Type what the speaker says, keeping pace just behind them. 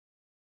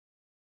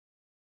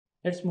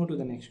Let's move to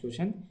the next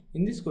question.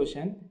 In this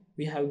question,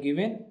 we have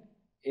given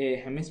a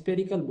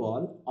hemispherical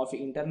ball of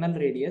internal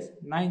radius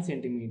 9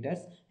 centimeters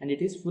and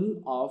it is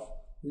full of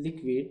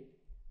liquid,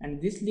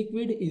 and this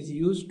liquid is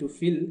used to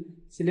fill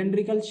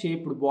cylindrical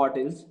shaped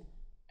bottles,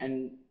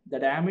 and the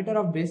diameter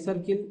of base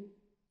circle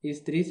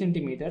is 3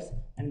 centimeters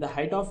and the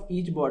height of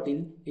each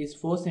bottle is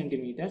 4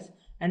 centimeters,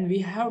 and we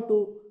have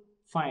to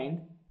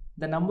find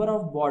the number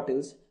of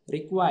bottles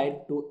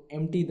required to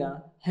empty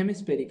the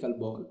hemispherical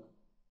ball.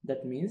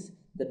 That means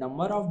the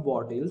number of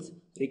bottles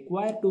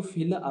required to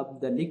fill up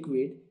the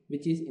liquid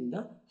which is in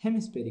the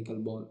hemispherical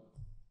ball.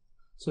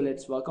 So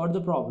let's work out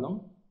the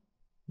problem.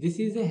 This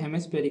is a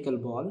hemispherical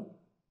ball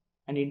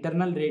and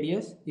internal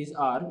radius is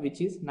r, which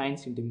is 9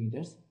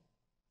 centimeters.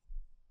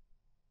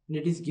 And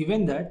it is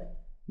given that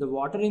the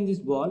water in this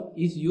ball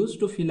is used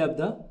to fill up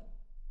the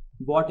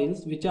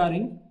bottles which are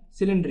in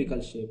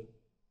cylindrical shape,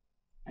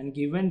 and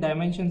given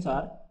dimensions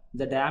are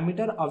the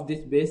diameter of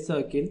this base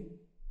circle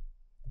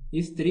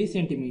is 3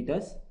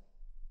 centimeters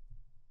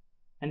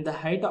and the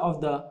height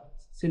of the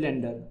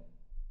cylinder,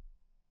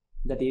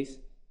 that is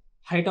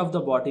height of the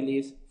bottle,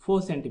 is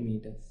 4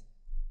 centimeters.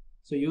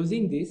 So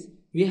using this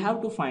we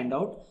have to find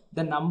out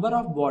the number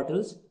of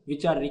bottles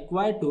which are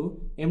required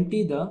to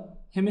empty the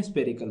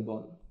hemispherical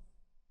ball.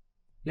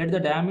 Let the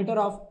diameter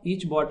of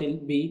each bottle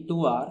be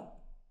 2r,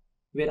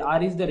 where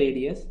r is the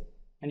radius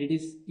and it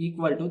is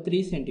equal to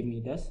 3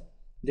 centimeters.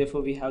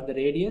 Therefore we have the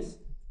radius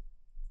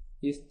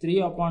is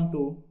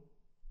 3/2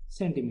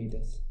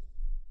 centimeters.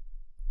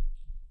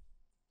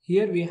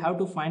 Here we have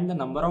to find the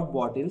number of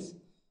bottles,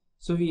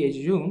 so we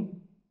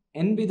assume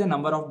n be the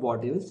number of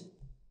bottles.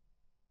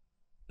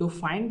 To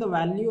find the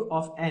value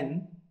of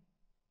n,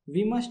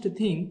 we must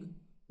think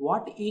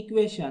what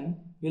equation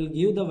will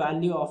give the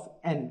value of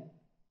n.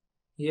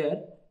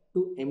 Here,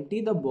 to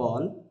empty the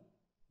ball,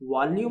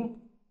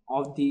 volume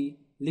of the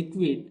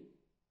liquid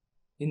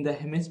in the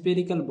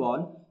hemispherical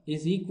ball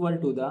is equal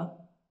to the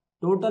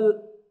total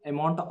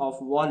amount of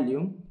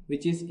volume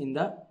which is in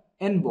the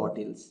n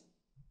bottles.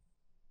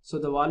 So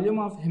the volume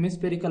of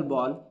hemispherical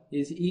ball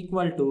is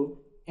equal to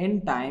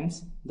n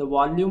times the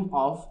volume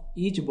of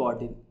each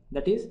bottle,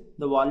 that is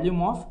the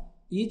volume of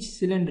each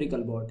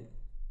cylindrical bottle.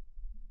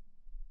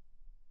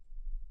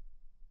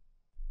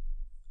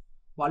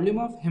 Volume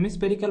of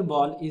hemispherical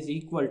ball is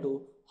equal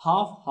to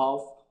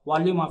half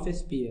volume of a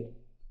sphere,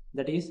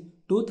 that is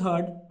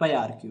 2/3 pi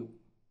r cube,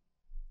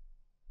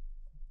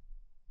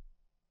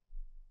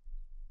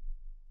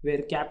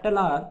 where capital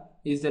R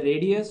is the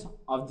radius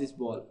of this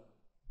ball.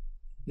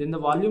 Then the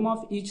volume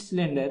of each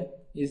cylinder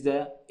is the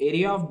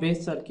area of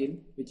base circle,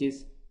 which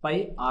is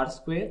pi r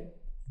square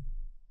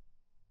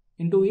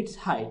into its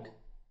height.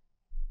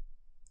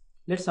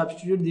 Let's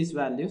substitute these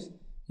values.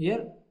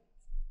 Here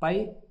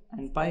pi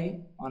and pi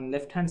on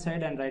left hand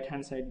side and right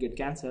hand side get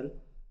cancelled.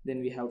 Then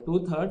we have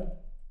 2/3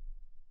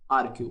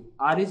 r cube.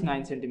 R is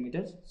 9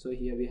 centimeters, so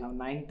here we have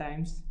 9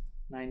 times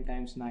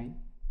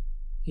 9.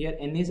 Here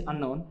n is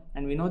unknown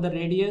and we know the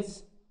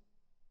radius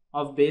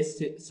of base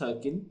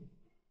circle,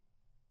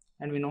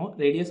 and we know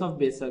radius of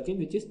base circle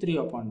which is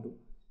 3/2.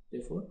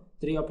 Therefore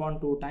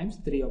 3/2 times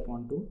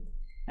 3/2,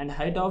 and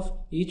height of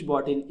each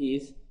bottle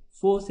is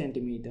 4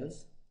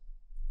 centimeters.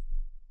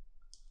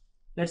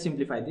 Let's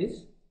simplify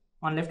this.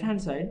 On left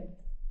hand side,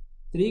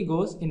 3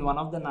 goes in one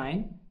of the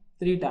 9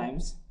 3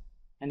 times,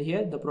 and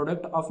here the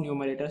product of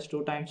numerators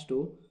 2 times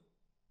 2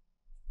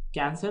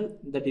 cancel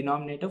the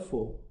denominator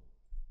 4.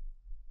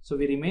 So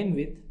we remain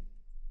with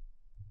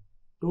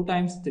 2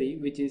 times 3,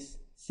 which is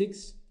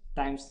 6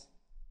 times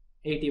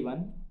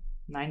 81.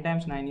 9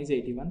 times 9 is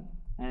 81,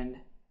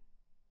 and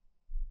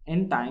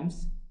n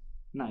times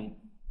 9.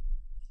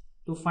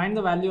 To find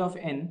the value of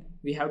n,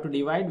 we have to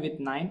divide with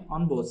 9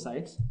 on both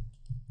sides.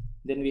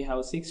 Then we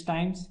have 6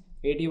 times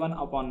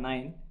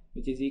 81/9,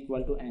 which is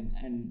equal to n,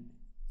 and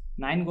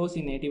 9 goes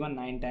in 81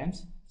 9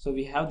 times. So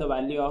we have the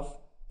value of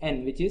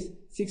n, which is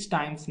 6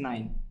 times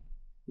 9,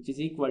 which is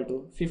equal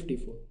to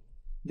 54.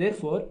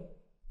 Therefore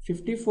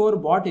 54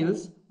 bottles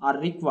are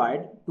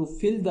required to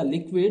fill the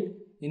liquid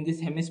in this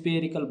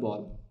hemispherical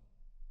ball,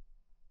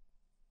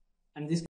 and this